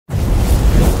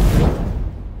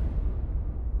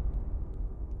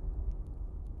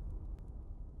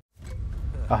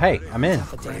Oh, hey, I'm in.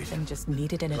 The damn thing just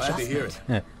needed an Glad to hear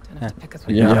adjustment. it. Don't have to pick up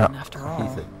Yeah. after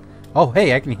all. Oh,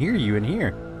 hey, I can hear you in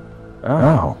here.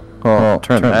 Oh. Well,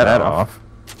 turn that off.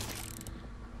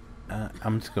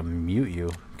 I'm just gonna mute you.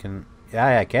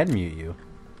 Yeah, I can mute you.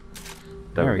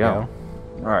 There we go.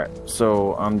 Alright,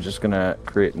 so I'm just gonna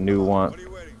create a new one.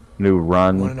 New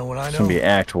run. Wanna know what I It's gonna know? be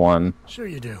Act 1. Sure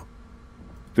you do.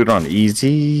 Do it on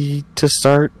easy to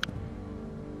start.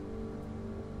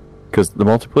 Because the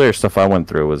multiplayer stuff I went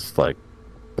through was, like,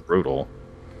 brutal.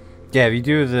 Yeah, if you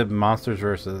do the monsters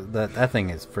versus... That thing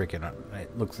is freaking...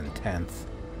 It looks intense.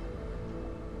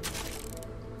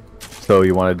 So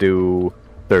you want to do...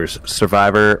 There's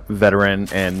Survivor, Veteran,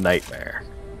 and Nightmare.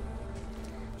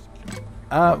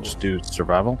 Just do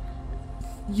Survival?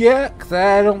 Yeah, because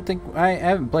I don't think... I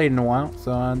haven't played in a while,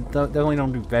 so I definitely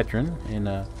don't do Veteran.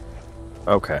 And,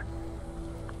 Okay.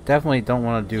 definitely don't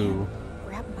want to do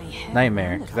Grab my head.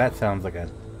 Nightmare, because that sounds like a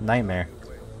nightmare.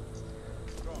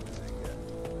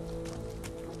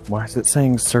 Why is it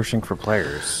saying searching for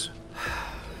players?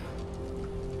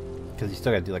 Because you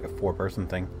still gotta do like a 4-person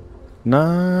thing.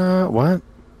 Nah, what?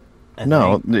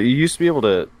 No, you used to be able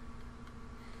to...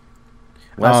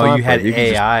 Oh, you had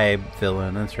AI fill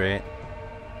in, that's right.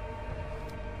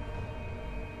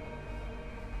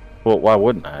 Well, why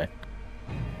wouldn't I?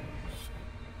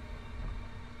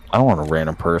 I don't want a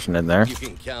random person in there. You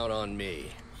can count on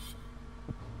me.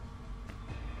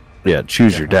 Yeah,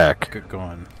 choose your deck. Good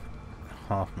going.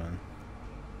 Hoffman.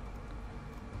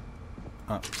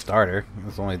 Starter.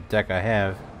 That's the only deck I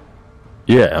have.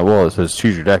 Yeah, well, it says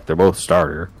choose your deck. They're both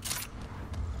starter.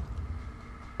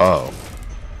 Oh.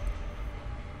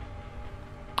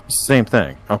 Same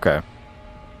thing. Okay.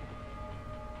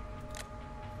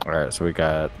 Alright, so we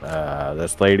got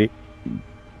this lady.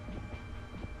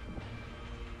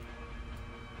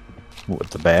 With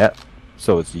the bat.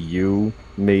 So it's you,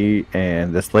 me,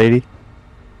 and this lady.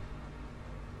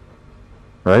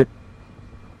 Right?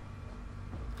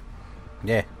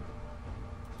 Yeah.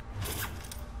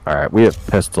 Alright, we have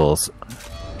pistols.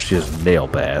 She has a nail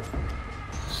bat.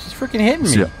 She's freaking hitting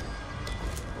me.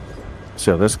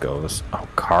 See how this goes. Oh,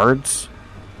 cards?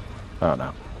 Oh,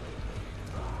 no.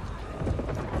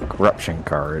 Corruption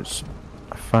cards.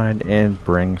 Find and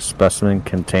bring specimen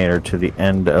container to the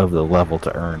end of the level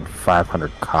to earn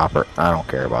 500 copper. I don't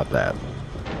care about that.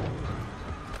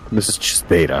 This is just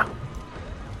beta.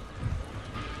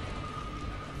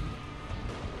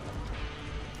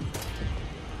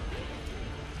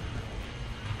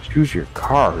 Choose your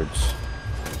cards.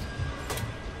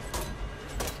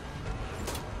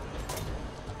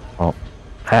 Oh,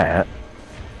 hat.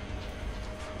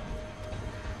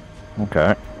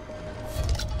 Okay.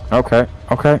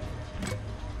 Okay.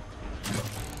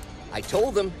 I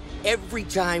told them every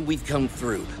time we've come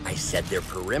through. I said their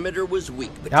perimeter was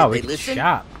weak, but Oh, did we they can listen?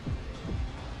 shop.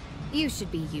 You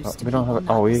should be used to we don't people have.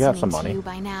 not Oh, we got listening some to money. you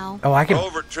by now. Oh, I can.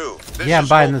 Over 2. This Yeah, I'm is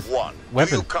buying Hope this 1.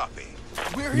 weapon. Do you copy?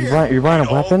 We're You here. you're buying a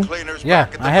All weapon? cleaners Yeah,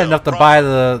 back at I had mill. enough to buy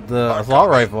the assault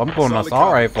rifle. I'm going Solid assault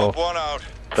copy. rifle. Hope 1 out.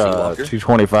 Seawalker.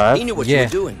 225. He knew what you Yeah. were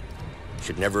doing.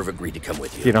 Should never have agreed to come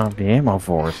with you. You don't have the ammo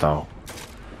for it though.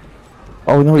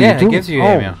 Oh no, Yeah, you do. it gives you oh,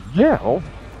 ammo. Yeah.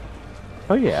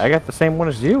 Oh yeah, I got the same one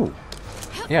as you.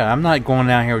 Yeah, I'm not going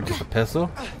down here with just a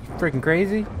pistol. You freaking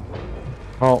crazy?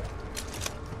 Well,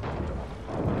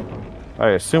 I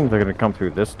assume they're gonna come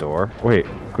through this door. Wait,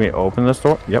 can we open this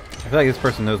door? Yep. I feel like this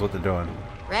person knows what they're doing.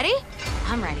 Ready?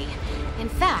 I'm ready. In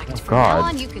fact, from God. now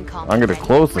on you can call me I'm gonna ready.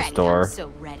 close this Ready, door. I'm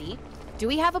so ready. Do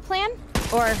we have a plan?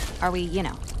 Or are we,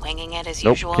 winging it as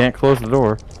Nope. usual? Can't close the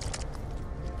door.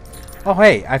 Oh,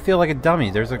 hey, I feel like a dummy.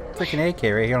 There's a freaking AK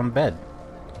right here on the bed.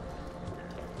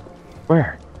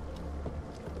 Where?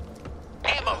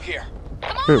 Ammo here.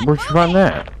 Where'd you find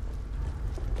that?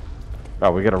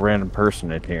 Oh, we got a random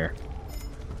person in here.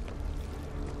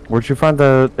 Where'd you find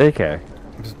the AK?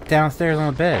 Just downstairs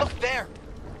on the bed. Up there.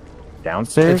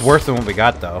 Downstairs? It's worse than what we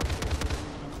got, though.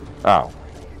 Oh.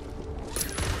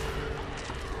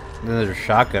 Then there's a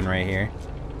shotgun right here.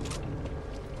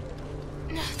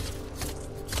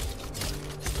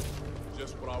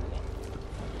 Just what I want.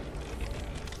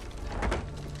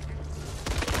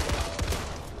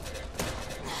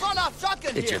 Front off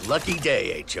shotgun It's here. your lucky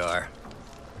day, HR.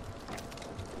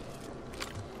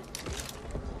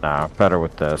 Nah, better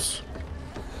with this.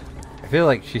 I feel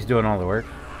like she's doing all the work.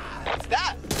 What's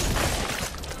that?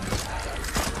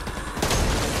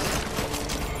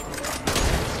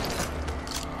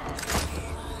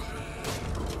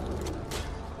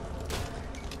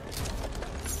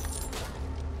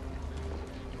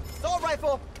 Assault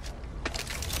rifle.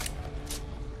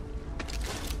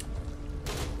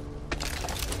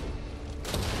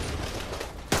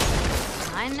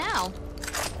 Mine now.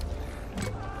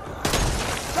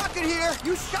 Shotgun here!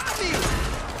 You shot me!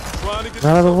 Trying to get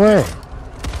Out of the way.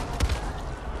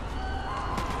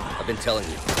 I've been telling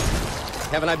you.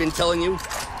 Haven't I been telling you?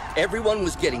 Everyone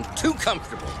was getting too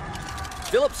comfortable.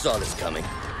 Philip saw this coming.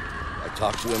 I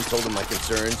talked to him, told him my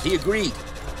concerns. He agreed.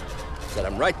 Said,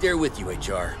 I'm right there with you,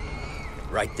 HR.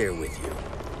 Right there with you.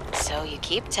 So you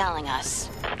keep telling us.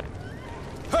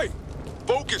 Hey,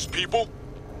 focus, people.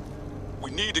 We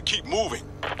need to keep moving.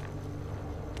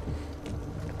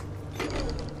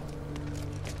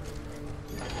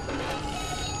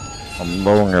 I'm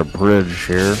lowering a bridge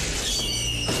here.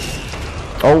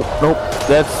 Oh, nope.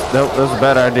 That's a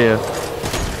bad idea.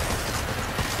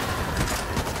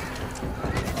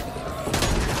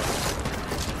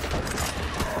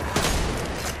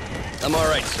 I'm all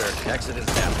right, sir.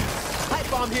 Accidents happen. Pipe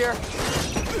bomb here!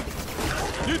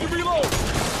 Need to reload.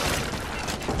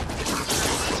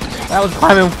 That was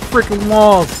climbing freaking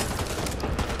walls.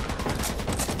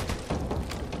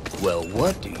 Well,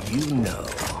 what do you know?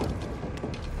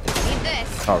 Need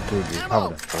this. Oh, dude, you're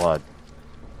covered in blood.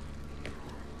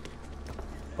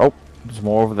 Oh, there's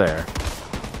more over there.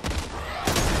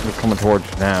 They're coming towards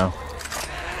you now.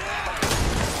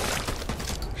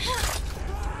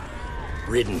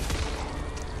 Ridden.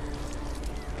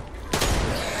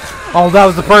 Oh, that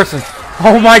was the person.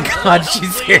 Oh my god, she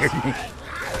scared me.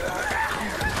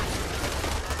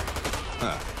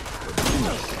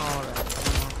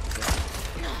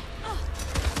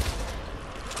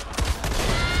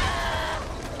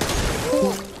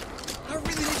 I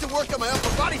really need to work on my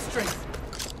upper body strength.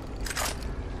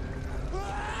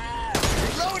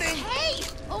 Reloading! Hey,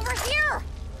 over here.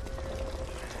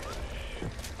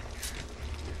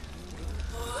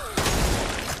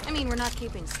 I mean, we're not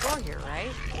keeping score here,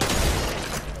 right?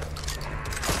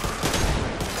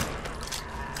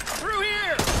 Through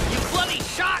here! You bloody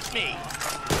shot me!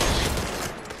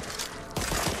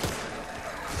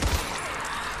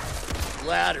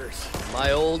 Ladders,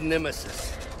 my old nemesis.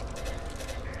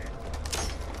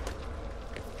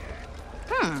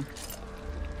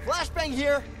 Flashbang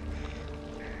here!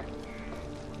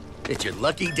 It's your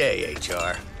lucky day,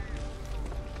 HR.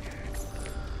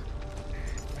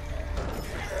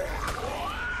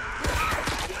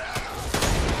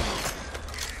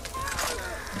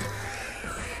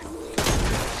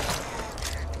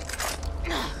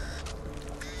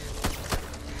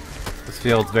 This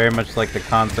feels very much like the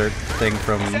concert thing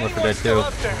from Left 4 Dead 2.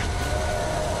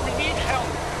 We need help.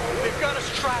 They've got us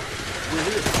trapped. We're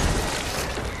here.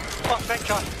 Oh, thank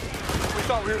God. We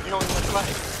thought we were the only ones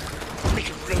left. We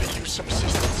could really use some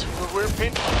assistance. We're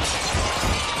pinned.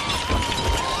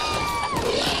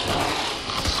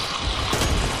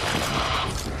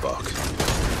 Fuck.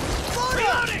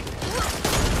 Reloading!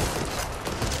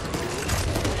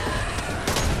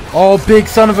 Oh, big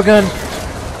son of a gun. Who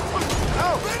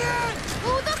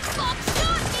the fuck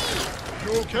shot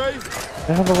me? You okay?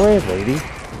 Get out of the way, lady.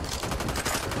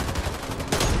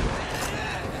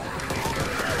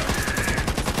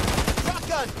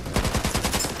 Shotgun!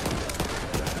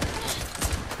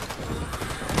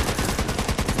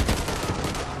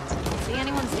 See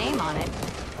anyone's name on it?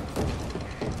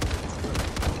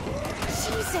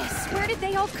 Jesus, where did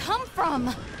they all come from?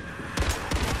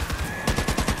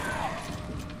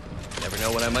 Never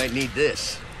know when I might need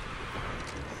this.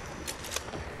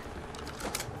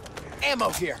 Ammo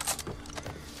here!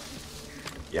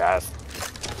 Yes.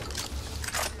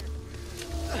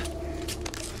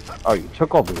 Oh, you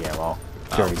took all the ammo.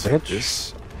 Dirty bitch.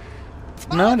 This.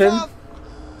 No, I didn't.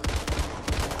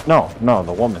 No,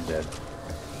 the woman did.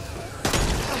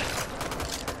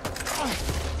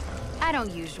 I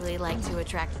don't usually like to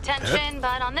attract attention,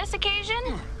 but on this occasion,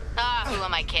 who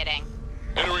am I kidding?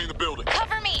 Entering the building.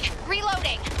 Cover me!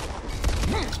 Reloading!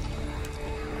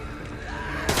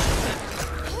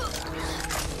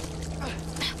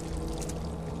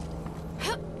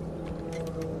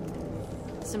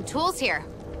 Some tools here.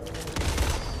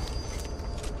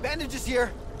 Bandages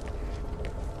here!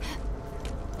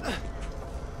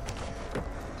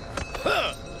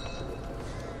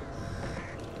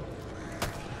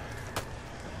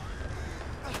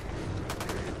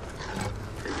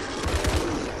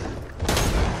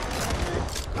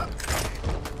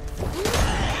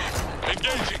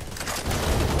 Engaging.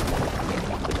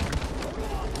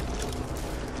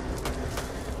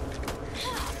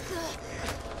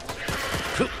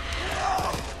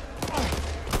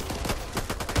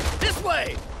 This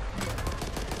way!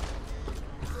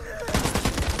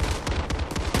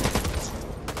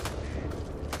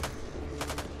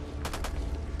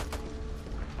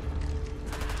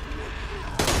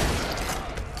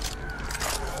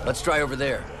 Let's try over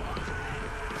there.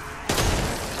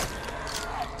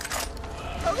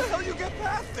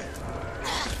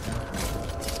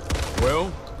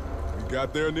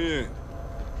 got there in the end.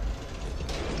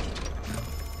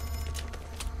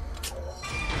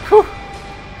 Whew.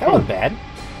 That was bad.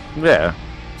 Yeah.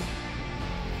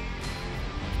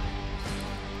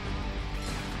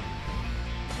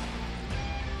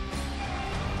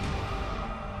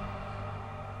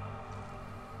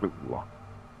 Ooh.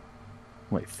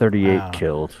 Wait, 38 Wow.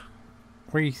 killed.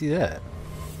 Where do you see that?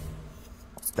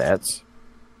 Stats.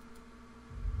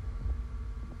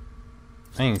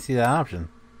 I didn't even see that option.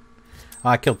 Oh,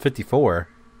 I killed 54.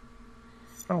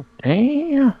 Oh,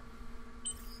 damn.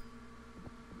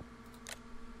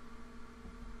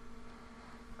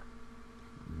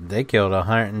 They killed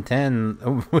 110.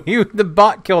 The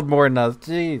bot killed more than us.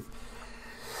 Jeez.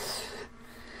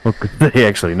 Look, they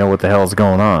actually know what the hell's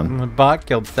going on. The bot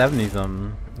killed 70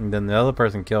 something. And then the other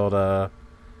person killed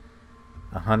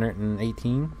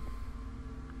 118.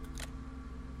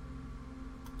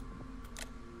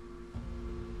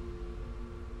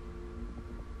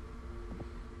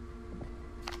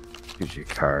 Here's your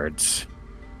cards.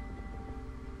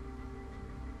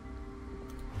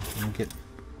 Get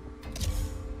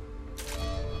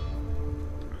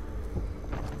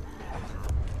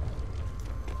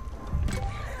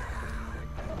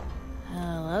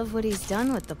I love what he's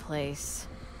done with the place.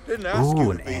 Didn't ask Ooh,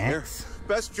 you an to be here. axe?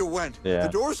 Best you went. Yeah.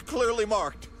 The door's clearly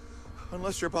marked.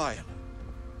 Unless you're buying.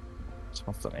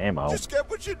 What's the ammo? Just get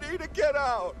what you need to get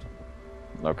out.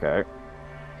 Okay.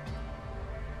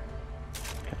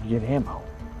 Can you get ammo?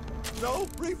 No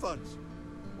refunds.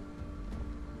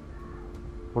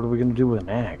 What are we gonna do with an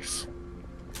axe?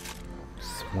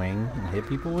 swing and hit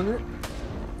people with it.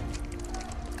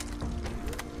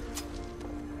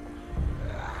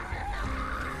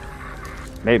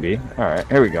 Maybe. Alright,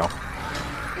 here we go.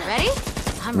 Ready?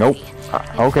 I'm Nope.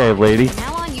 ready. Okay, lady. From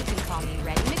now on, you can call me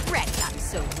Ready McReady. I'm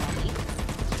so ready.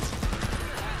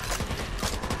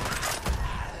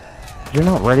 You're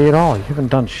not ready at all. You haven't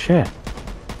done shit.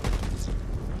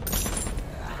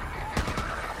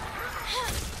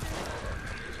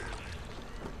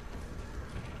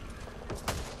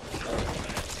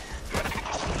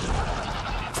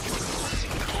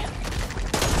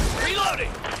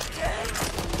 Reloading!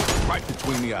 Right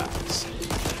between the eyes.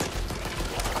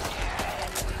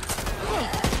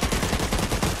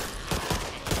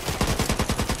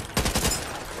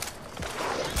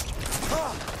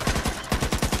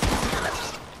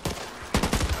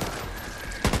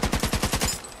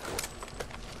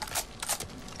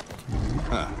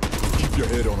 Keep your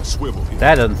head on a swivel here.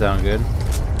 That doesn't sound good.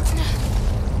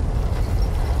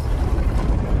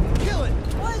 Kill it!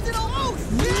 Why is it all out?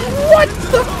 What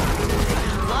the?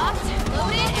 Locked,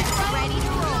 loaded, and ready to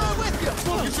roll. I'm with you!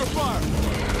 Focus your fire!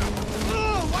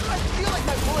 Why do I feel like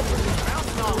my bullets are just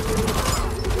bouncing off?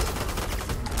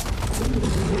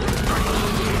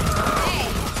 Hey,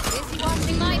 busy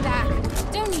watching my back.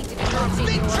 Don't need to be watching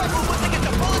Big yours. trouble when they get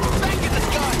the bullets back in the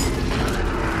sky!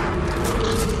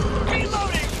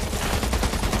 Reloading!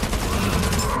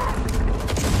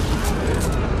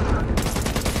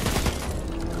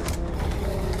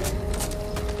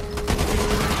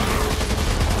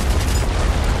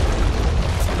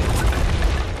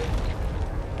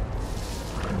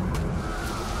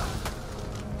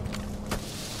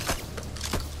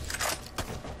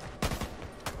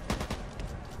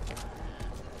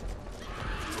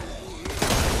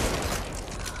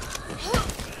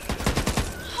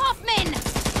 Hoffman!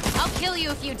 I'll kill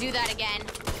you if you do that again.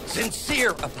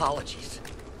 Sincere apologies.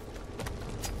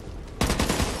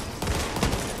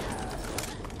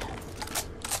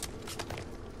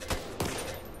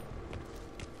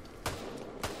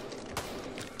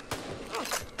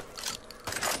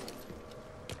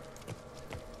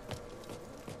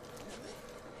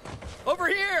 Over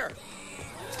here!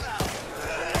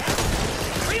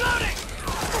 Reloading!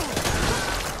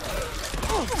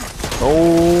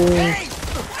 Oh. Hey!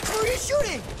 Who are you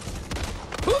shooting?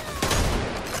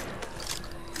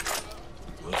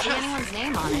 Don't see anyone's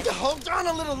name on it. Hold on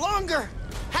a little longer!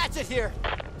 Hatchet here!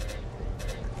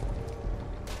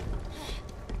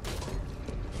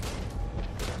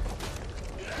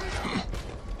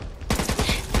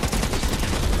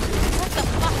 What the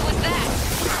fuck was that?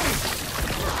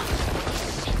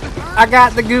 I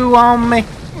got the goo on me.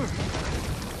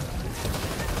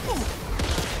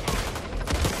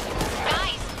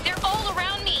 Guys, they're all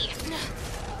around me.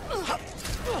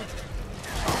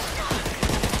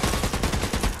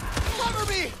 Cover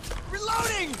me!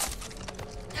 Reloading!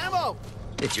 Ammo!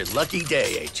 It's your lucky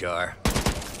day, HR.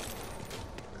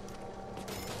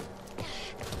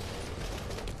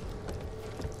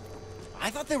 I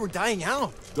thought they were dying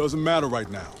out. Doesn't matter right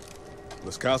now.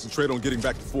 Let's concentrate on getting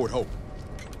back to Fort Hope.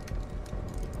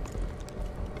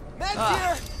 Meds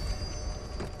here!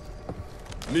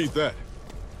 Need that.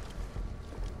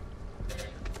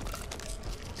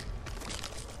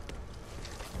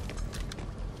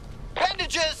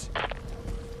 Bandages!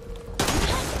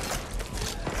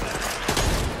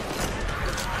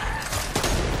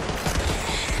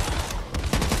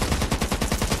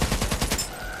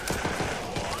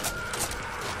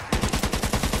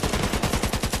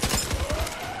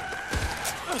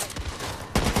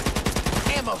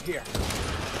 Ammo here.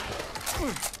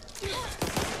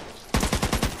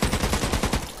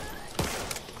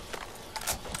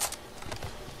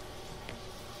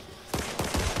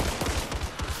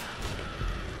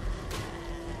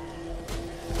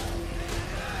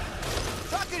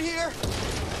 Rocket here.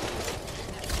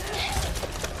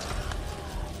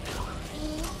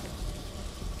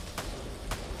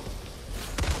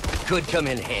 Could come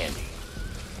in handy.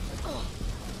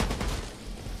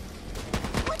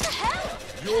 What the hell?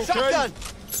 You okay? Shotgun.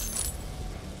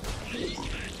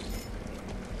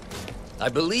 I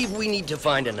believe we need to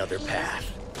find another path.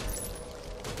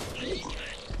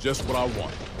 Just what I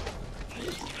want.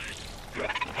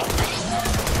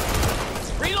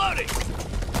 Reloading!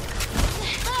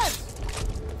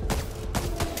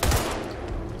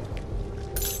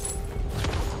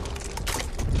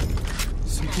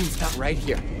 Something's not right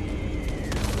here.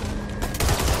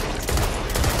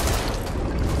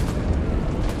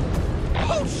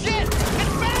 Oh shit! It's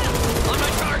bad! On my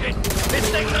target! This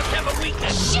thing must have a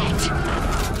weakness! Shit!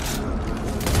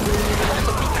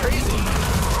 Crazy.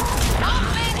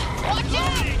 Hoffman! Watch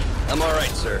out! I'm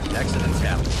alright, sir. Accidents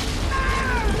happen.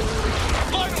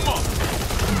 Light 'em up!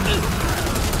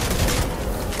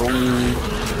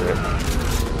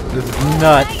 This is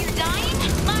nuts. Now you're dying?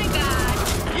 My God!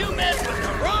 You messed with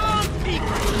the wrong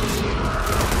people!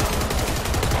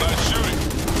 Nice shooting.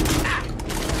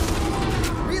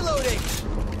 Reloading.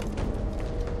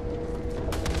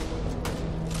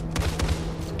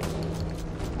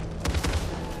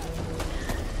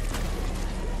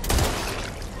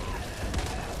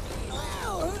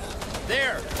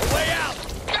 There! A way out!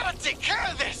 Gotta take care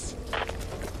of this.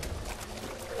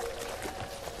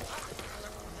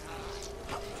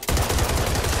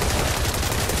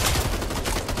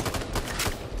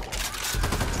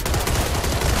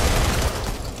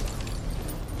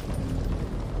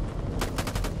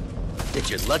 It's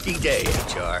your lucky day,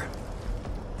 HR.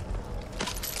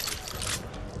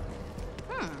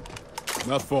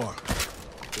 Not far.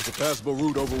 There's a passable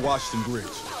route over Washington Bridge.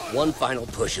 One final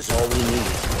push is all we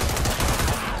need.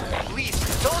 Please,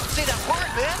 don't say that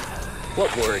word, man.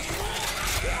 What word?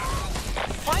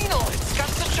 Final. It's got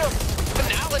such a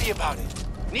finality about it.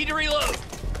 Need to reload.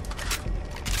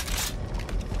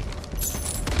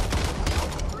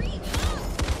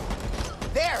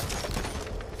 There.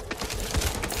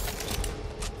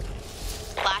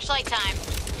 Flashlight time.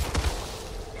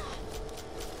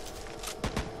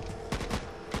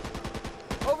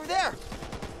 Over there.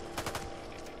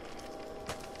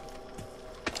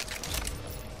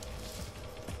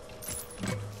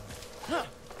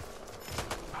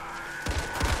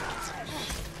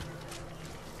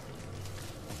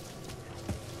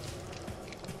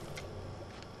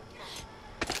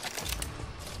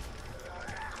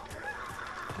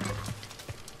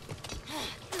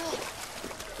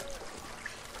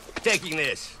 Taking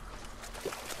this.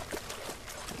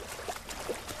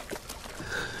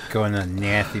 Go in a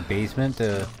nasty basement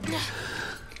to.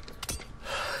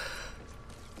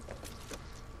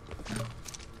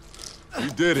 You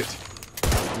did it.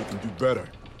 You can do better.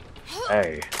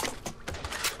 Hey.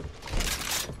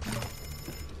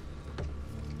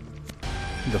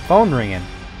 The phone ringing.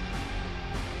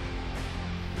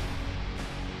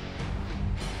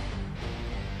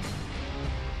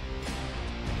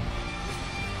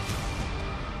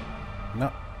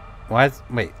 No. Why is.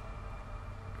 Wait.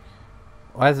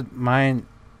 Why is mine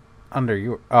under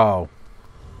your. Oh.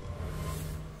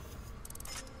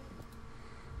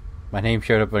 My name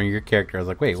showed up on your character. I was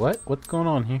like, wait, what? What's going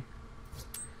on here?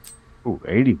 Ooh,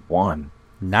 81.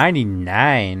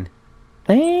 99.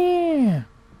 Damn.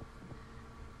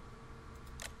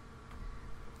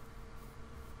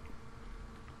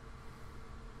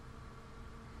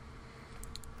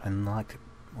 Unlocked.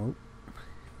 Oh.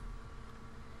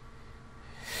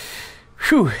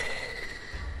 Phew.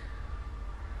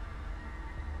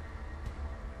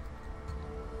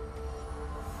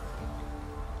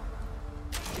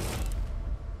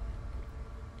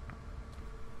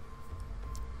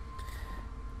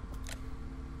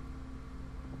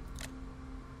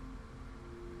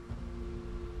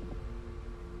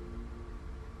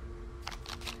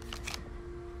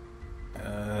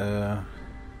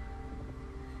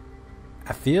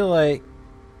 I feel like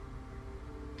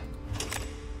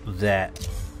that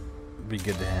be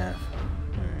good to have.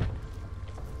 Alright.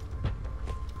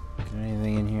 Is there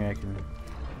anything in here I can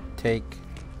take?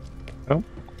 Oh,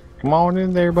 come on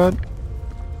in there, bud.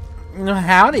 No,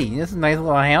 howdy. This is a nice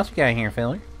little house you got here,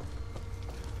 fella.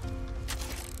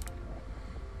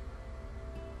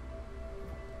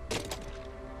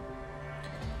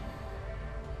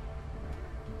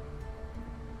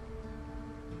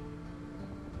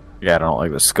 Yeah, I don't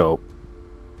like the scope.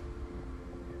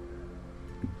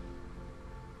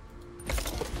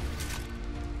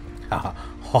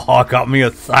 Oh, got me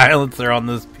a silencer on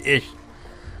this fish.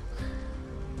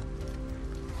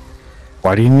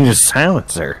 Why do you need a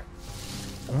silencer?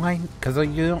 Why? Because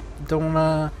you don't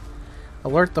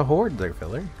alert the horde there,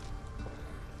 filler.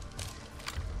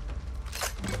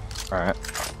 Alright.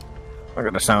 I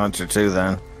got a silencer too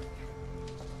then.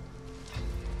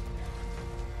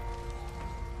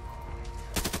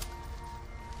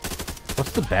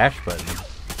 What's the bash button?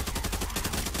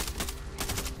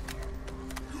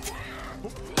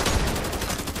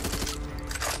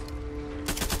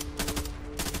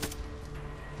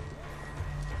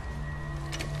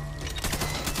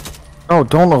 Oh,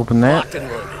 don't open that. Locked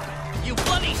and loaded. You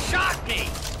bloody shot me!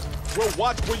 Well,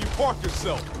 watch where you park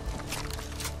yourself.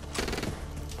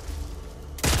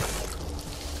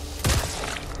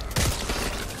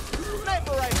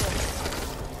 Sniper rifle.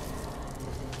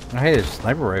 Hey, there's a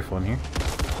sniper rifle in here.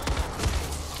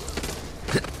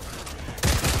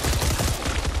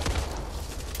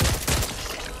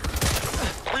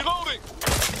 Reloading!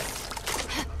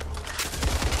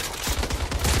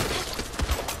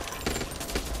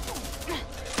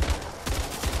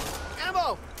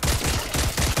 Ammo.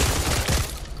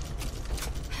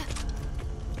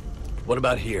 What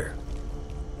about here?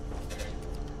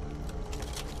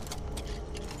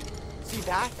 See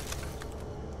that?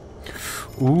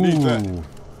 Need that. Ooh.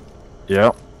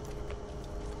 Yep.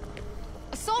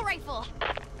 Assault rifle.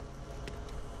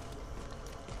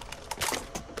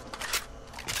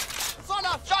 Son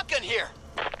of shotgun here.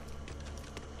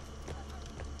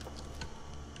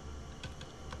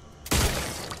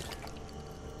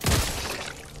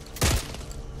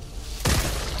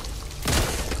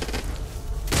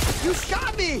 You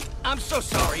shot me. I'm so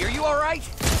sorry. Are you all right?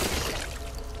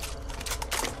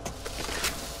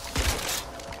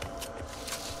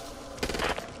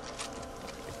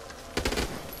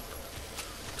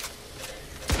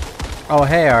 Oh,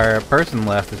 hey, our person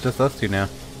left. It's just us two now.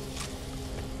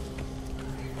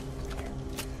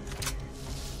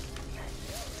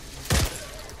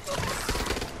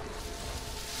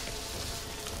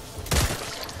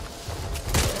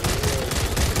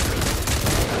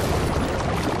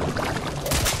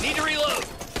 Need to reload.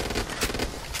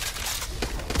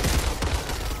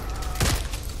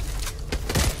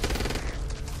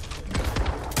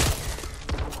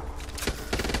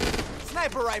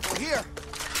 Sniper rifle here.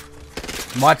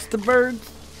 Watch the birds.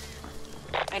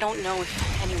 I don't know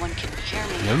if anyone can hear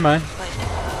me. Never mind. But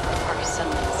our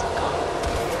settlements have gone.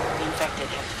 The infected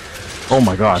have. Oh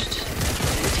my god.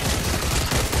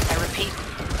 I repeat,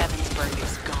 Evansburg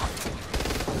is gone.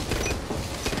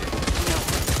 No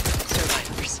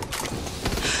survivors.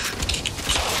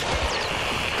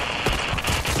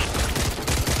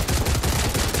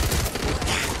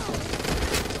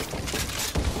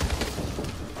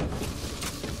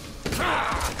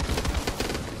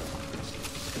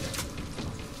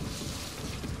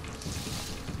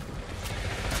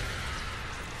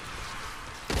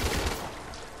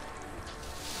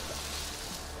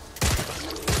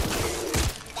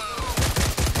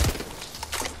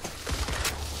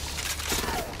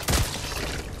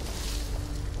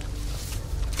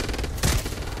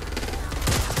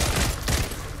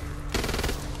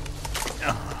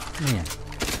 Man.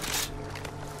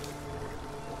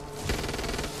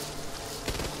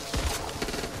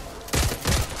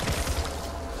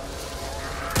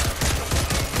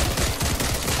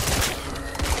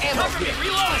 Ammo here.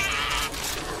 Reload.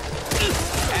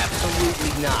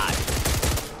 Absolutely not.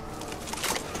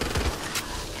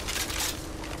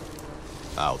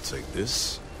 I'll take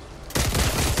this.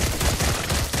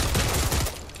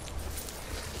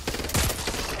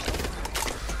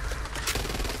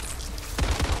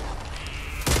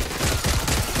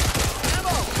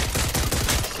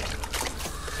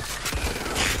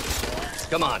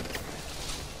 Come on.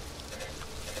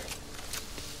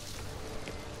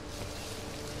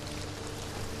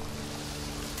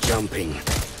 Jumping.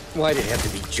 Why'd it have to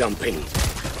be jumping?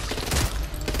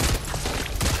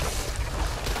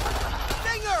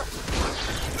 Stinger.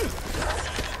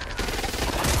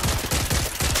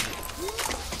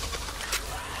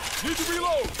 Need to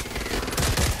reload.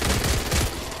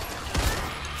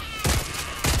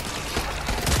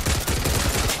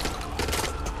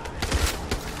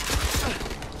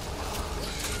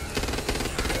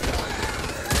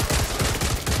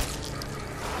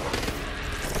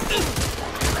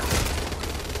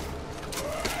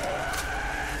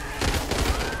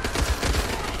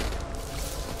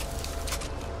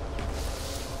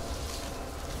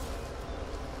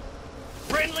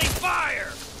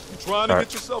 trying to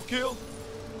get yourself killed?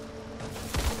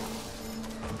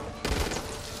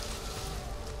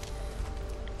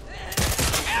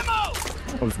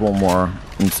 There's one more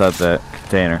inside that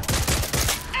container.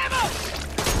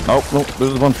 Oh, nope,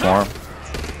 there's one more.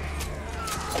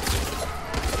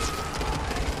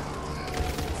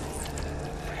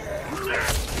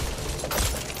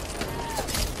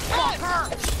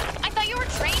 I thought you were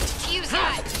trained to use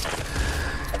that.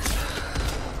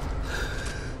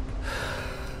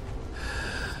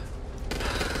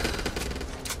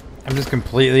 I'm just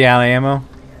completely out of ammo.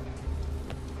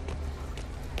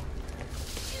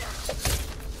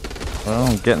 Well,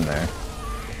 I'm getting there.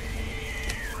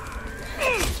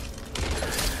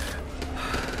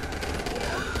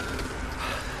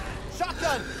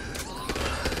 Shotgun.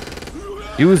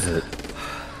 Use it.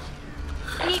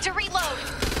 I need to reload.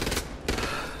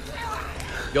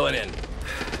 Going in.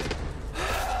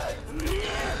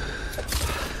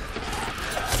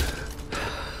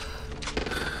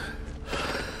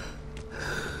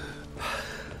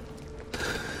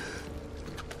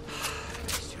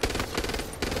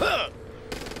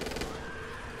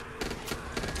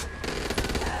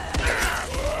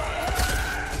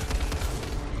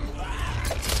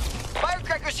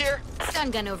 Firecrackers here.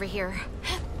 Stun gun over here.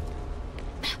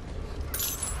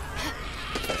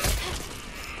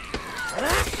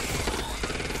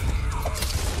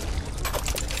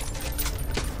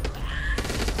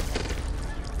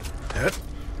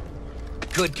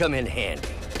 Could come in handy.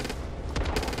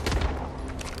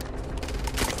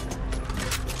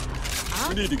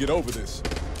 We need to get over this.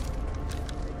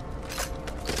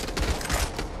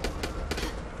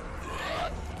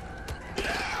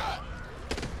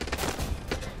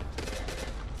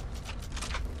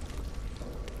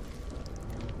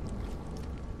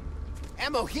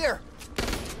 Ammo here.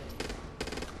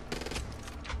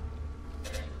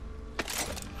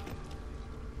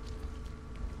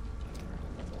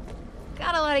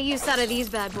 Got a lot of use out of these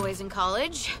bad boys in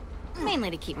college.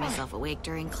 Mainly to keep myself awake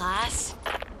during class.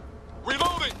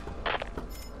 Reloading!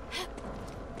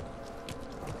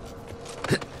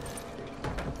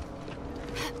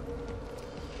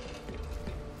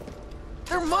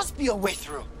 There must be a way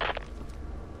through.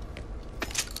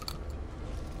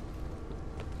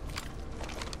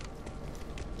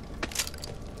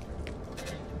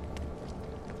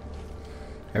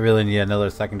 I really need another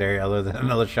secondary other than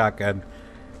another shotgun.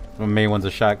 The main one's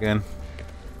a shotgun.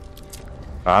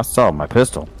 I saw my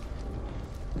pistol.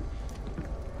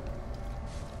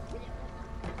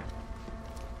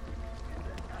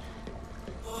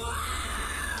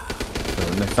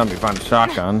 So next time you find a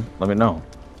shotgun, let me know.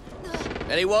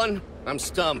 Anyone? I'm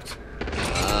stumped.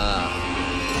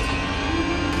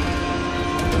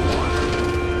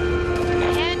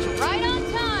 And right on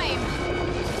time.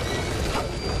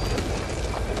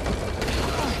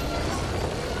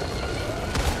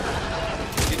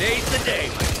 Today's the day,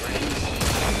 my friend.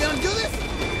 You gonna do this?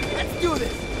 Let's do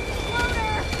this.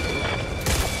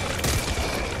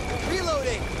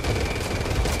 Reloading.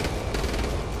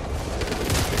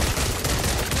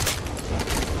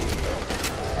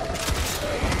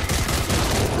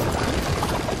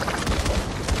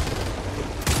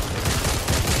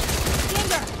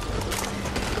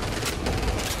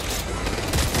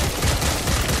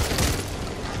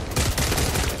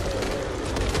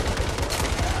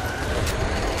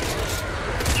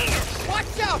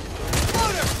 Watch out!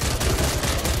 Loader!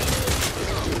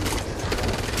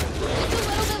 A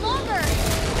little bit longer. I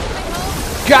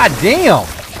hope. God damn!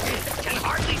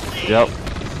 Yep.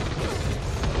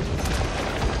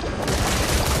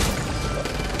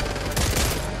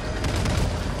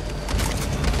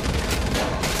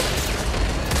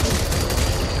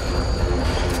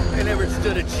 I never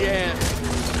stood a chance.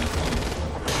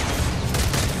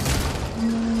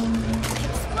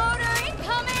 Exploder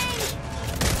incoming.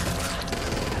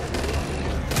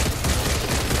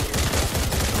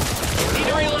 Need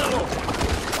to reload.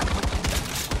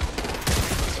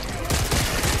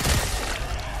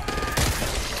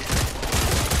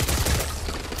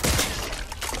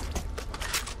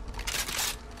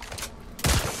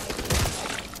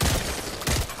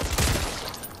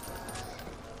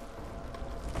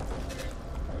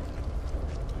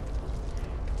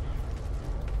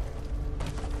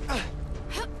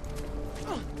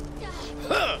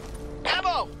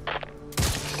 Ammo!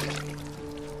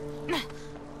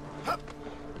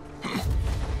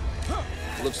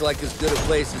 Looks like as good a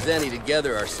place as any to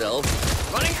gather ourselves.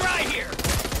 Running dry here.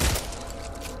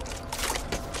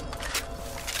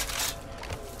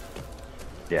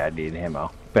 Yeah, I need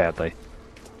ammo badly.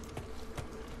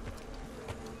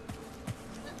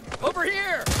 Over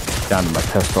here. Down to my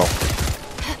pistol.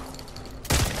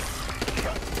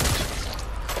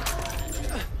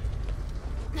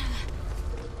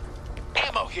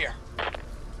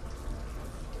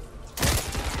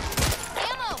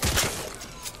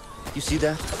 You see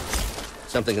that?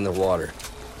 Something in the water.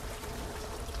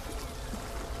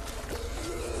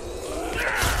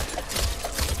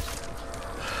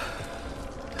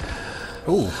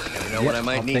 Ooh. Never know when I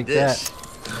might I'll need take this. that.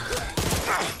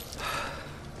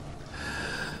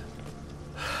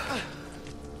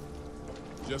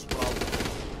 Just what I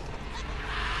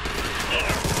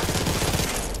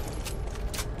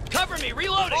Cover me,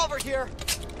 reloading! Over here.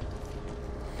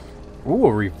 Ooh,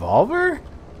 a revolver?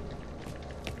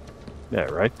 Yeah,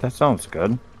 right? That sounds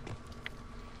good.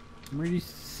 Where do you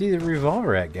see the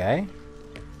revolver at, guy?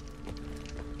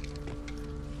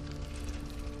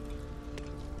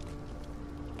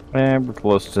 And we're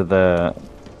close to the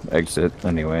exit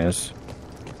anyways.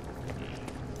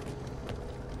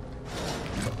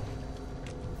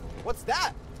 What's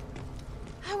that?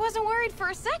 I wasn't worried for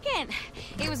a second.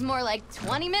 It was more like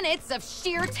 20 minutes of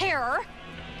sheer terror.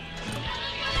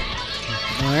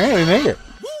 Alright, we made it.